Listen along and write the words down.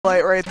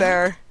light right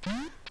there.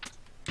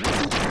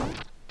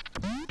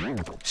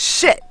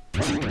 Shit!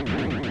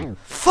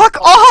 Fuck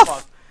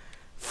off!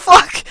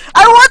 Fuck!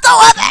 I want the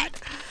weapon!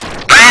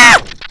 Ah!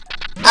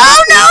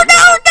 Oh no no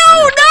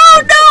no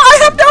no no! I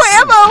have no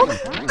ammo!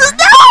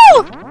 No!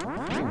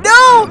 No!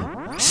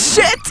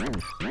 Shit!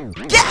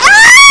 Get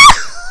ah!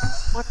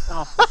 What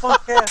the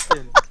fuck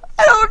happened?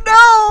 I don't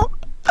know!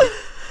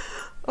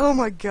 Oh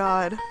my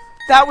god.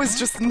 That was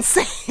just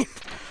insane.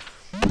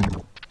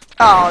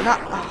 Oh,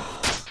 not...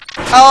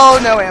 Oh,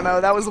 no ammo.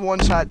 That was a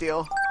one-shot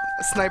deal.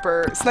 A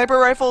sniper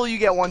rifle, you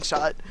get one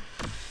shot.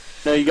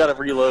 No, you gotta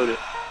reload it.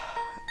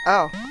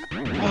 Oh.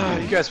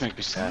 You guys make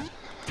me sad.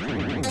 I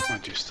want to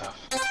do stuff.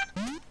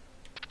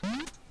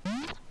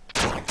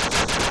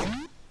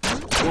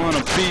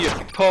 Wanna be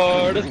a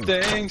part of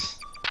things.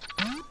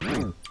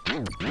 You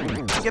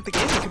get the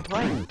game, you can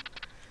play.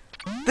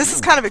 This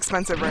is kind of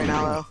expensive right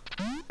now, though.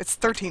 It's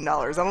 $13.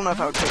 I don't know if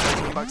I would pay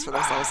 $13 for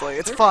this, honestly.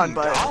 It's fun,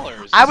 but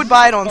I would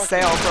buy it on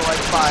sale for like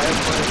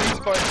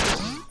 $5.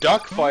 But...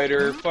 Duck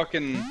Fighter,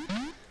 fucking...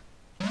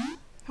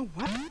 No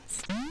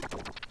weapons?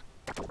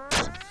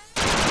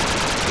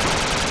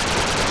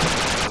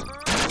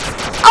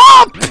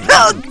 Oh!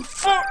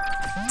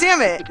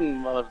 Damn it!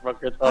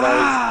 Motherfucker thought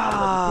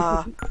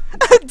I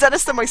was...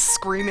 Dennis said my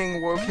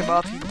screaming woke him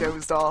up. He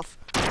dozed off.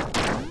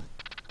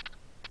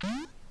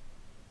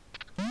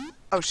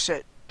 Oh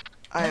shit.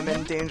 I am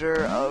in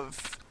danger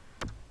of...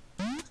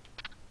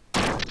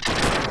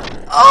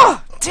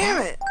 Oh! Damn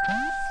it!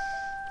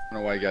 I don't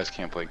know why you guys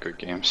can't play good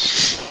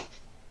games.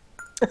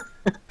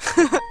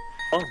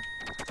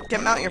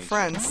 Get Mount Your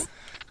Friends.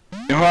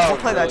 I'll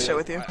play that shit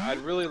with you. I'd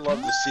really love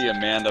to see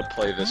Amanda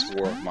play this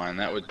War of Mine.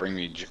 That would bring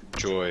me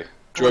joy.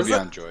 Joy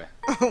beyond joy.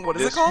 What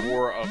is it called? This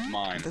War of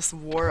Mine. This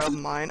War of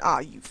Mine. Ah,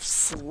 you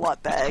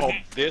slut bag. It's called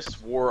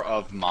This War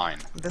of Mine.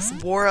 This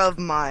War of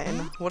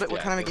Mine. What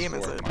kind of a game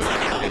is it?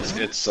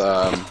 It's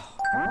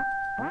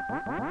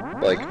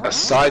like a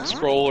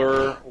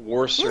side-scroller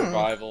war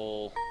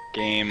survival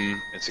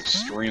game. It's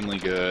extremely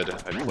good.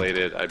 I played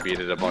it. I beat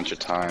it a bunch of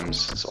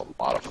times. It's a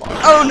lot of fun.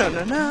 Oh no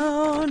no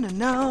no no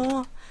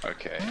no.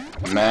 Okay,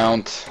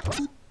 mount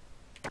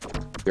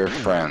your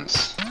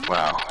friends.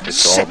 Wow,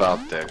 it's all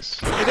about this.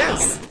 It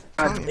is.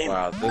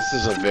 Wow, this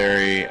is a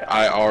very...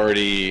 I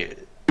already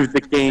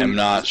The game am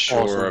not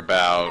sure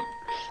about...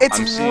 It's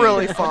I'm seeing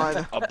really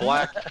fun. A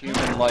black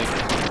human-like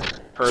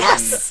person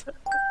Yes!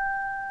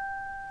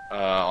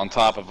 On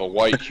top of a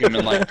white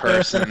human-like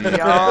person.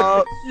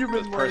 Yup.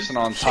 The person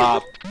on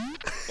top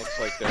looks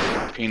like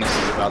their penis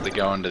is about to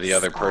go into the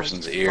other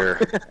person's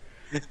ear.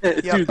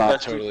 Yep.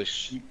 Not totally...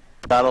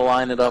 Gotta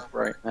line it up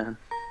right, man.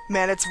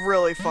 Man, it's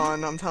really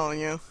fun, I'm telling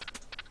you.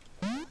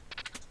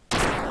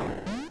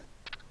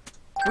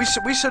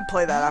 We should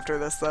play that after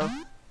this, though.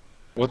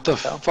 What the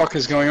fuck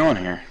is going on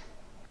here?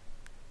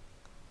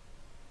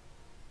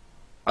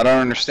 I don't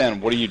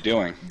understand. What are you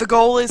doing? The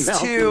goal is Mount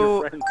to...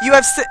 your friends. You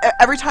have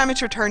every time it's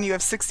your turn, you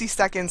have 60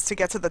 seconds to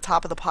get to the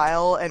top of the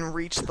pile and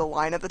reach the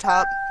line at the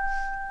top.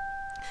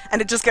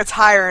 And it just gets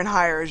higher and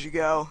higher as you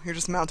go. You're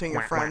just mounting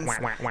your friends.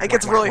 It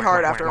gets really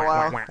hard after a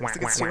while, because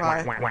it gets too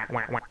high.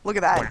 Look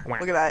at that.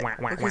 Look at that.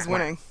 Look who's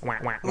winning.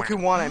 Look who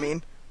won, I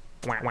mean.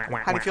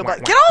 How do you feel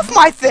about... Get off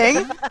my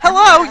thing!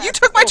 Hello! You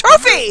took my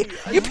trophy!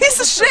 You piece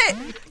of shit!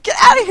 Get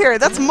out of here!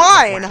 That's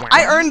mine!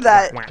 I earned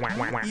that!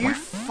 You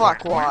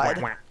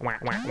fuckwad. What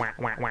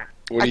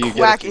do you I get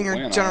quack if you in your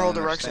win? I general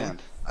don't direction.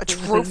 understand. A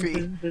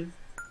trophy.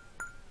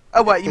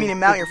 Oh, what? You mean to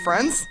mount your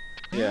friends?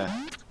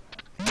 Yeah.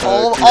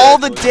 All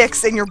the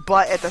dicks in your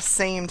butt at the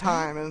same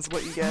time is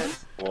what you get.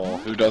 Well,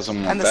 who doesn't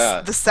want And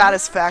that? the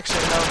satisfaction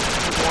of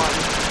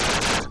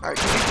one. Alright,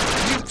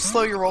 can you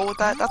slow your roll with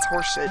that? That's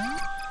horseshit.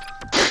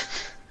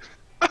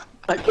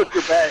 I took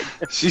your bag.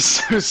 She's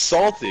so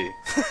salty.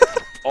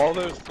 All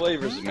those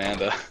flavors,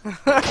 Amanda.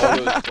 All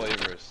those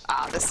flavors.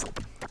 Ah, this...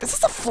 Is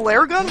this a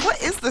flare gun?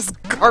 What is this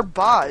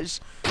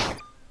garbage?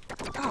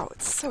 Oh,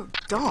 it's so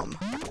dumb.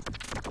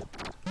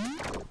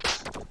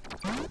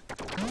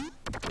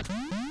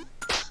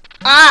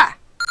 Ah!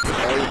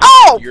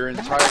 Oh! Your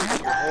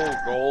whole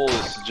goal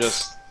is to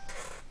just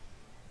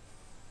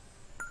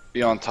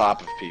be on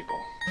top of people.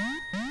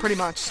 Pretty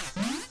much.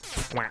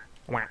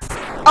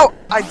 Oh!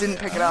 I didn't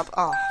pick it up.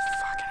 Oh,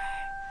 fucking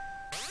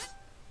A.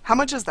 How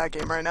much is that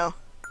game right now?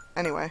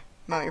 Anyway,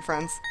 mount your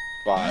friends.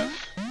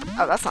 5.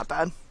 Oh, that's not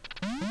bad.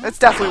 It's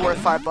definitely worth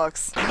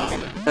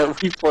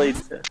 $5. We played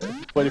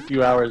quite a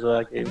few hours of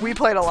that game. We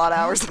played a lot of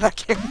hours of that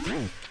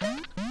game.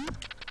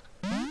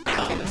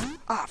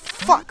 Ah,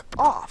 fuck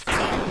off.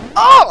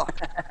 Oh!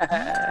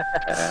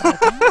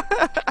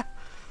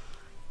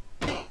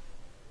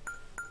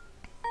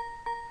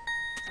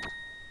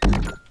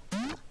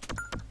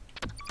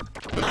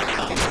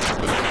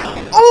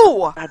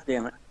 Oh! God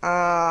damn it.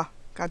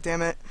 God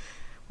damn it.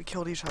 We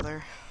killed each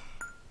other.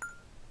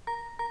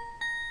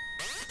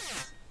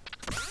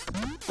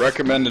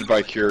 Recommended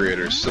by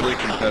curators. Silly,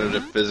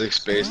 competitive,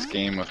 physics-based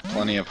game with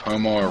plenty of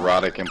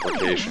homoerotic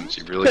implications.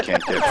 You really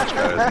can't get much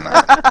better than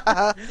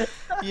that.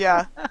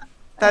 Yeah.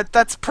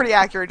 That's a pretty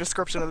accurate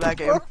description of that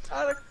game.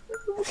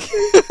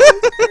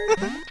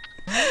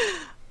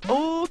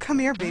 Oh, come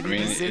here, baby I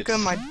mean, bazooka, it's-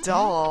 my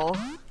doll.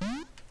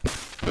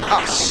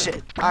 Oh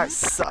shit, I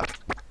suck.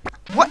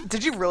 What?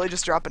 Did you really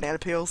just drop banana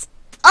peels?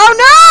 Oh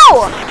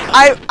no!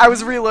 I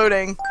was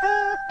reloading.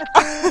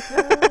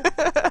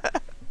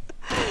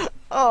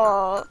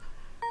 Oh.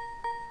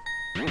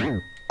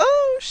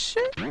 Oh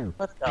shit.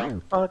 What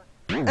the fuck?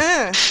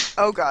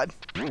 Oh god.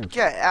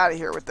 Get out of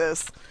here with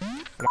this.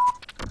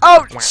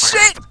 Oh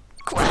shit!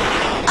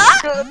 Ah!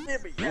 God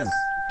damn it, yes.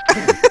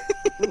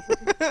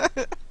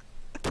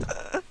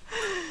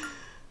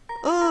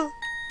 Oh.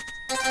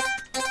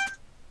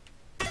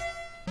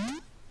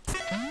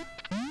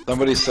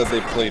 Somebody said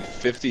they played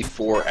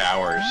 54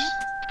 hours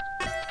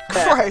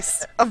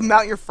Christ. Of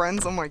Mount Your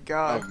Friends, oh my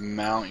god. of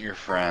Mount Your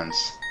Friends.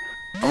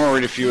 I'm gonna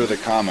read a few of the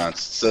comments.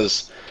 It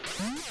says,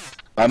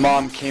 my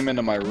mom came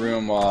into my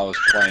room while I was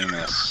playing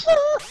this.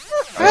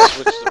 I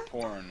switched to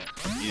porn.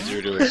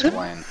 Easier to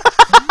explain.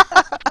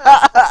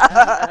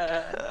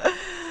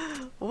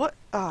 What?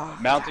 Oh.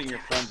 Mounting your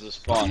friends is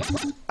fun.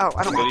 Oh,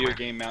 I don't know. Video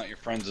game Mount Your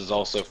Friends is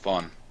also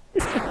fun.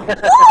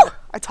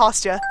 I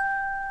tossed ya.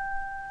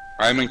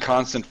 I'm in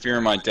constant fear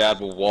my dad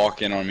will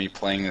walk in on me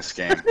playing this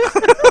game. 10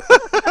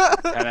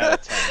 out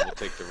of 10, we'll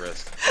take the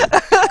risk.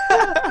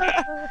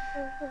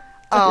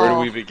 Oh. Where do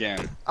we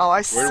begin? Oh, I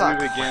Where suck.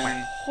 do we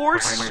begin?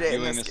 Horse I'm shit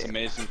in reviewing this this game.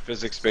 amazing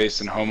physics-based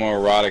and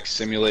homoerotic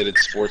simulated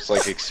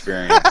sports-like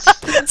experience.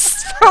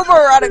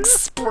 Homoerotic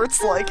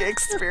sports-like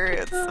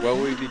experience. Well,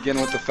 we begin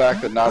with the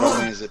fact that not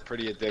only is it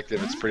pretty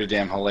addictive, it's pretty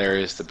damn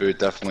hilarious to boot.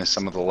 Definitely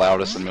some of the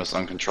loudest and most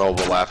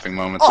uncontrollable laughing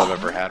moments I've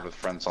ever had with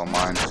friends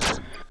online.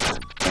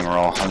 And we're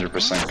all 100%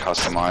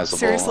 customizable.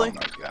 Seriously? Oh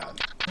my god.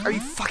 Are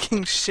you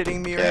fucking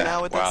shitting me right Yeah,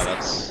 now with wow,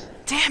 this? that's...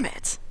 Damn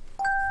it.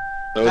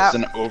 So it's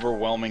an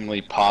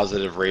overwhelmingly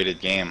positive rated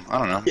game. I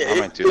don't know. Yeah, I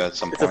might do that at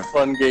some It's a point.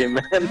 fun game,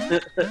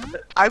 man.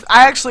 I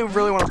actually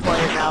really want to play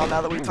it now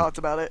that we've talked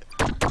about it.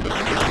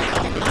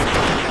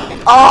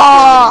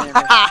 Oh!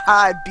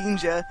 I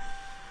beamed ya.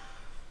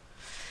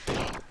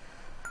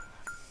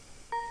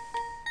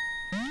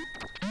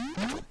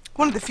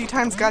 One of the few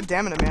times,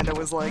 goddammit, Amanda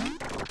was like...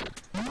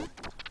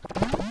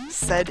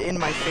 said in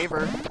my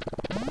favor.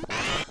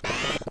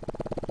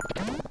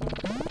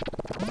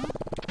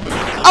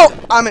 Oh!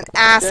 I'm an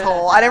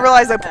asshole. I didn't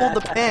realize I pulled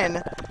the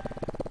pin.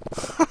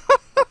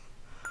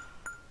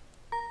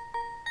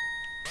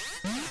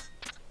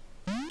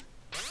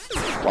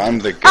 Well, I'm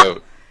the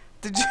goat.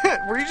 Did you?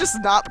 Were you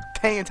just not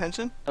paying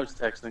attention? I was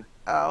texting.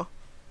 Oh.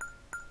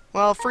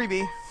 Well,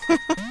 freebie.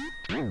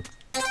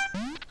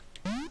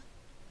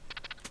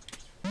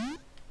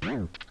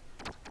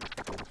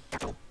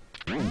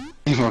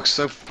 You look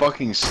so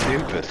fucking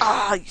stupid.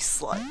 Ah, you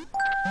slut.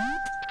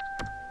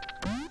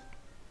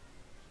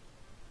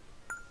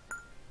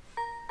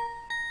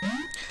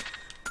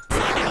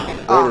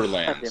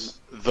 Borderlands,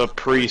 the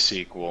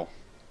pre-sequel.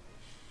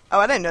 Oh,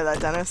 I didn't know that,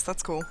 Dennis.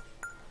 That's cool.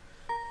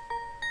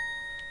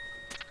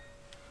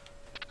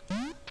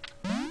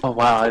 Oh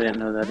wow, I didn't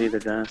know that either,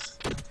 Dennis.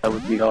 That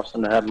would be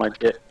awesome to have my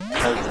dick.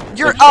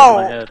 You're- in oh!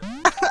 my head.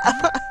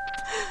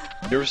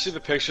 You ever see the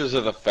pictures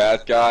of the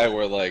fat guy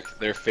where, like,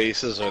 their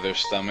faces are their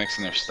stomachs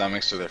and their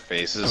stomachs are their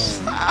faces?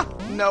 Ah,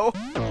 no.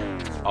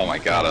 Oh my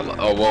god,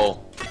 oh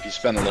well, if you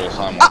spend a little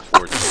time on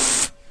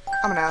 4chan,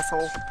 I'm an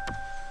asshole.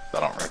 I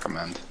don't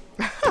recommend.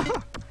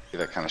 Do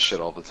that kind of shit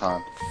all the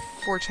time.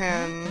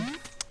 4chan.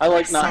 I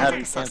like not Sounds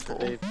having successful.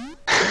 cancer,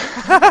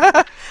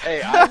 Dave.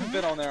 Hey, I haven't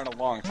been on there in a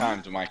long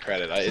time, to my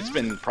credit. It's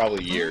been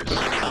probably years.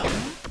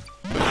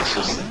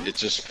 It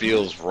just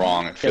feels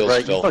wrong. It Yeah, feels right.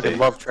 You filthy. fucking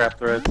love trap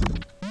threads.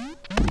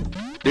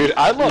 Dude,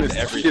 I loved Just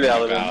everything shit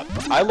out of about.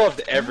 I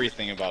loved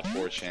everything about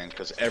 4chan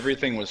because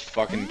everything was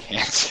fucking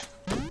cancer.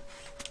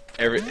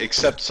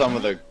 Except some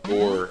of the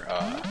gore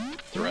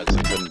threads.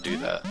 I couldn't do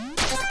that.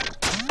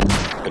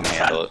 Couldn't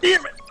handle it.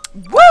 Damn it!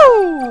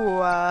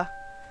 Woo!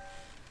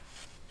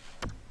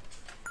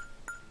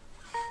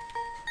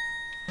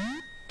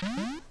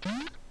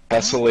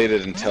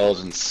 Tessellated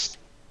intelligence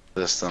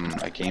system,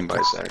 a game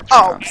by Zach.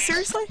 Oh,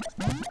 seriously?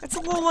 It's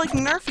a little, like,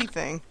 nerfy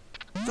thing.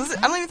 Does it?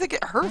 I don't even think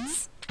it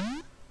hurts.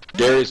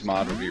 Gary's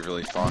mod would be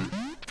really fun.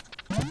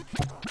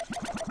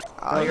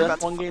 Oh, you're about that's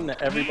to... one game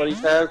that everybody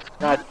has.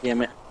 God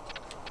damn it.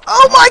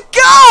 Oh my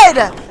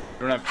god!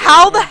 You don't have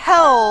How Gary's the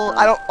hell?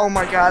 I don't... Oh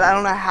my god, I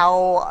don't know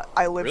how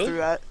I lived Really? through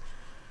that.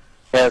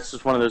 Yeah, it's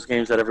just one of those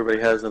games that everybody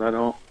has and I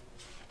don't.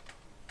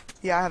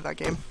 Yeah, I have that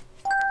game.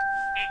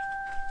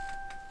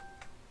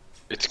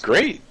 It's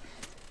great.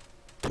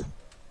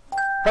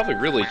 Probably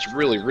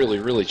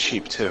really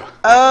cheap too.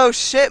 Oh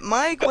shit,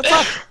 Mike, what's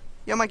up?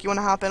 Yo, Mike, you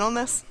wanna hop in on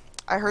this?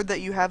 I heard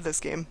that you have this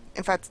game.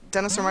 In fact,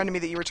 Dennis reminded me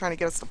that you were trying to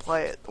get us to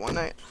play it the one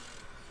night.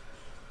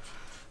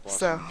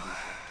 So,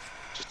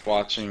 Just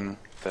watching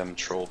them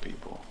troll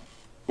people.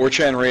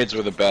 4chan raids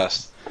were the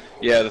best.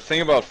 Yeah, the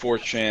thing about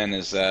 4chan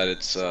is that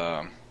it's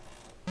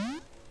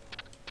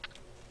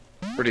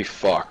pretty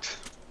fucked.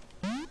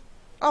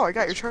 oh, I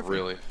got your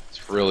trophy.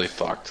 It's really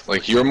fucked.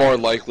 Like, you're more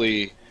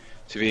likely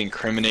to be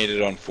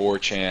incriminated on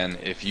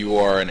 4chan if you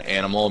are an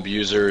animal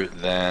abuser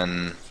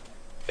than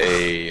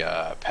a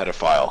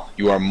pedophile,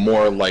 you are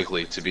more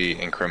likely to be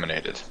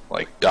incriminated,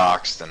 like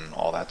doxxed and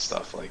all that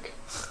stuff. Like,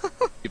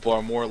 people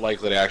are more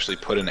likely to actually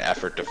put in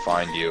effort to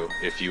find you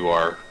if you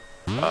are,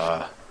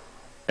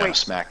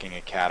 smacking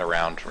a cat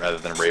around rather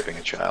than raping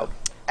a child.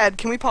 Ed,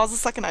 can we pause a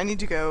second? I need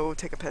to go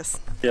take a piss.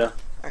 Yeah.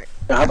 Alright.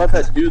 How about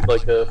that dude,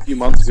 like, a few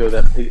months ago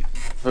that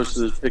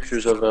posted his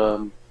pictures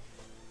of,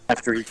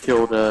 after he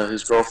killed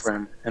his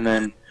girlfriend, and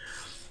then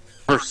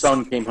her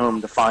son came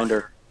home to find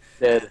her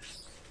dead,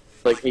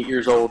 like 8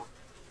 years old.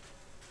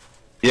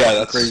 Yeah,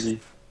 that's crazy.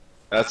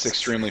 That's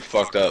extremely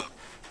fucked up.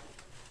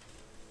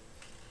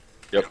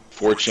 Yep,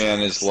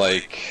 4chan is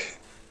like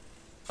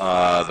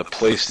the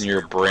place in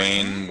your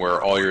brain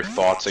where all your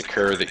thoughts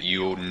occur that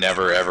you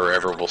never, ever,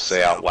 ever will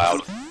say out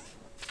loud.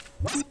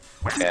 And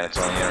it's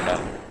on the internet.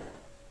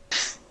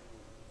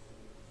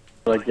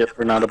 What I get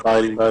for not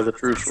abiding by the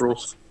truth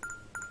rules.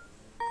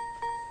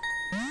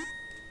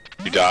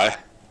 You die?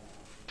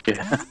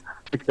 Yeah,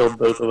 I killed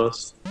both of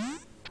us.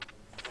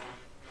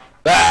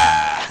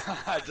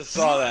 Ah! I just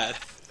saw that.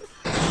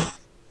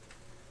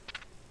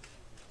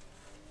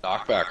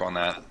 Knockback on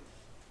that.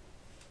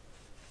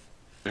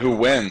 Who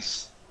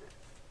wins?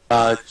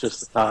 It's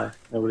just a tie.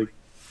 Nobody.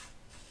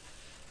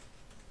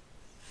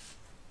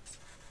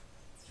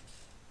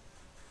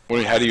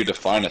 How do you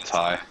define a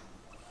tie?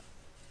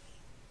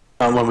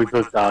 When we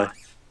both die.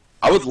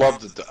 I would love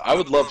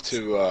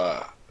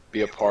to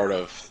be a part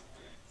of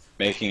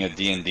making a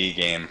D&D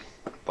game,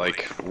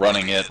 like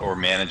running it or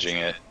managing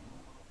it.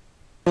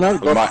 And I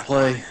would love to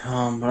play,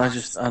 but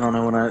I don't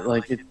know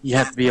when you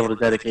have to be able to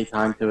dedicate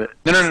time to it.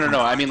 No.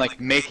 I mean, like,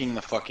 making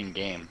the fucking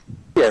game.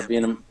 Yeah,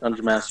 being a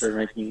dungeon master,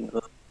 making...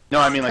 No,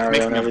 I mean, like,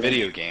 making a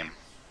video game.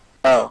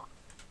 Oh.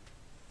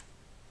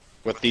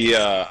 With the,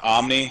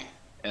 Omni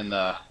and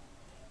the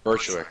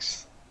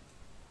Virtuix.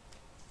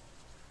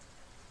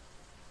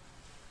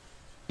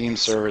 Steam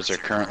servers are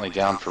currently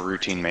down for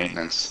routine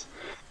maintenance.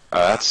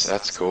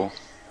 That's cool.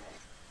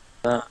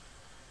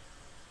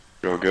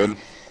 Real good.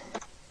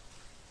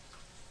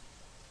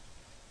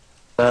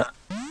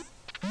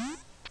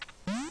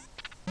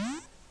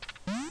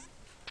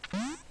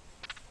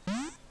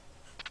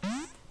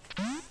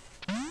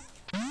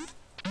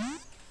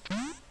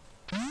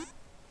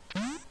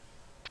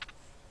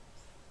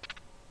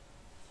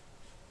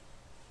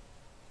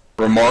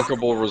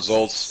 Remarkable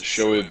results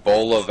show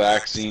Ebola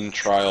vaccine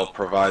trial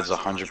provides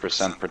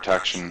 100%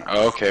 protection.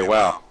 Oh, okay,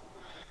 wow.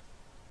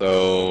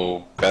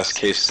 So, best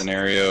case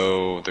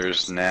scenario,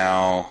 there's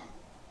now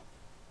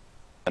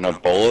an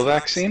Ebola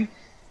vaccine?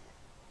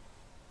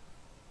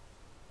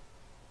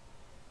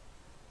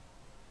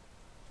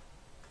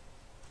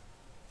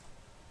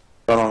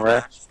 On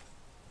rats?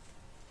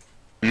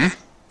 Hmm?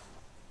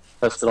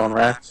 Tested on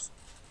rats?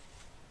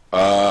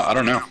 I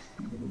don't know.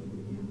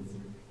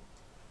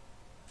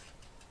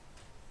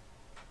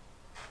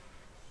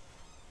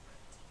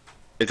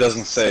 It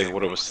doesn't say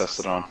what it was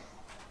tested on.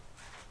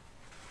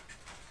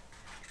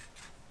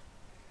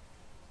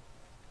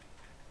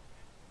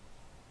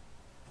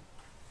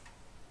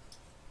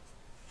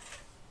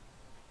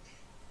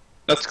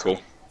 That's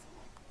cool.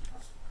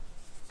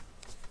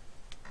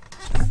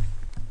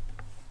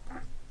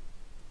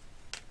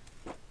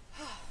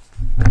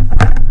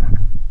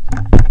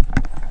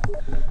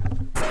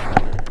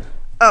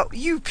 Oh,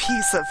 you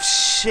piece of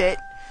shit.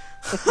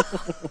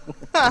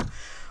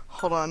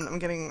 Hold on, I'm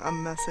getting a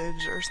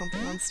message or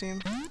something on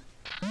Steam.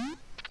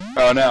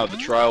 Oh no, the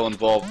trial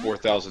involved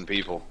 4,000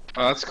 people.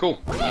 Oh, that's cool.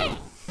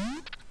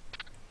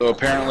 So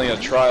apparently a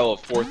trial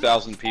of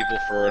 4,000 people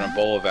for an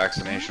Ebola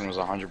vaccination was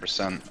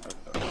 100%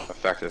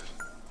 effective.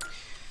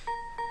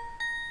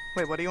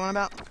 Wait, what do you want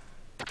about?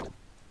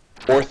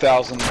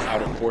 4,000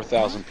 out of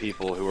 4,000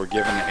 people who were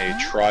given a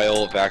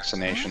trial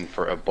vaccination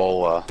for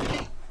Ebola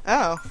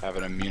have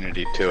an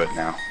immunity to it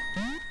now.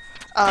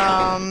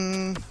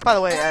 By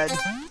the way, Ed,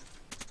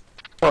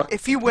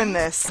 if you win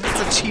this,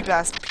 it's a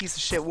cheap-ass piece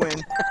of shit win.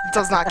 It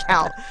does not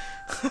count.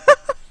 I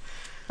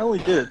only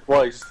did it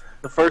twice.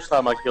 The first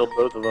time I killed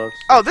both of us.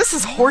 Oh, this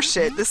is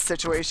horseshit, this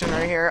situation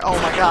right here. Oh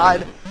my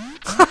god.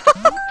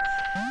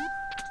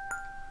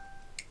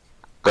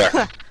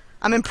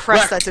 I'm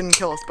impressed that didn't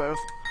kill us both.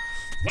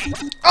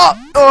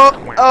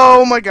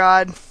 Oh my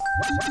god.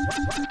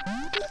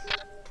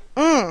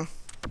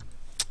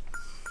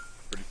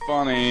 Pretty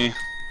funny.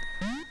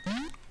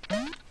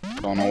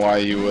 Don't know why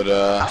you would,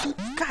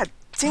 God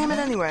damn it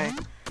anyway.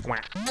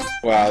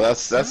 Wow,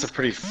 that's a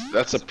pretty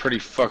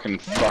fucking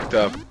fucked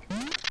up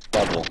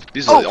level.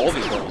 All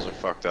these levels are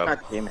fucked up. God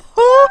damn it.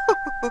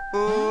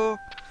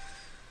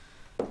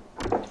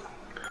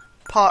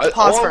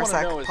 Pause for a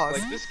sec. Know is, Pause.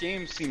 like, this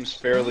game seems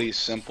fairly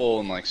simple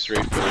and like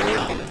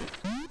straightforward.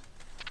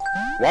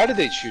 Why did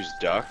they choose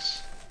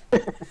ducks?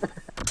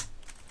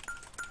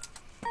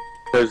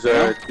 Because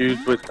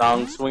dudes with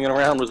dongs swinging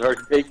around was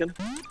already taken.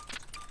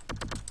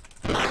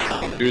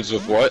 Dudes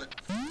with what?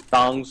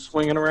 Dongs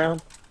swinging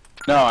around?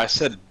 No, I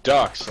said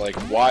ducks. Like,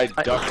 why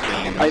duck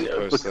game as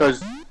opposed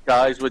because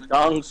guys with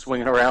dongs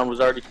swinging around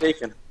was already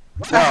taken.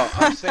 No,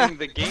 I'm saying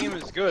the game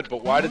is good,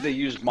 but why did they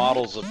use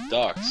models of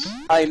ducks?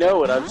 I know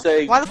what I'm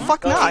saying. Why the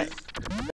fuck not?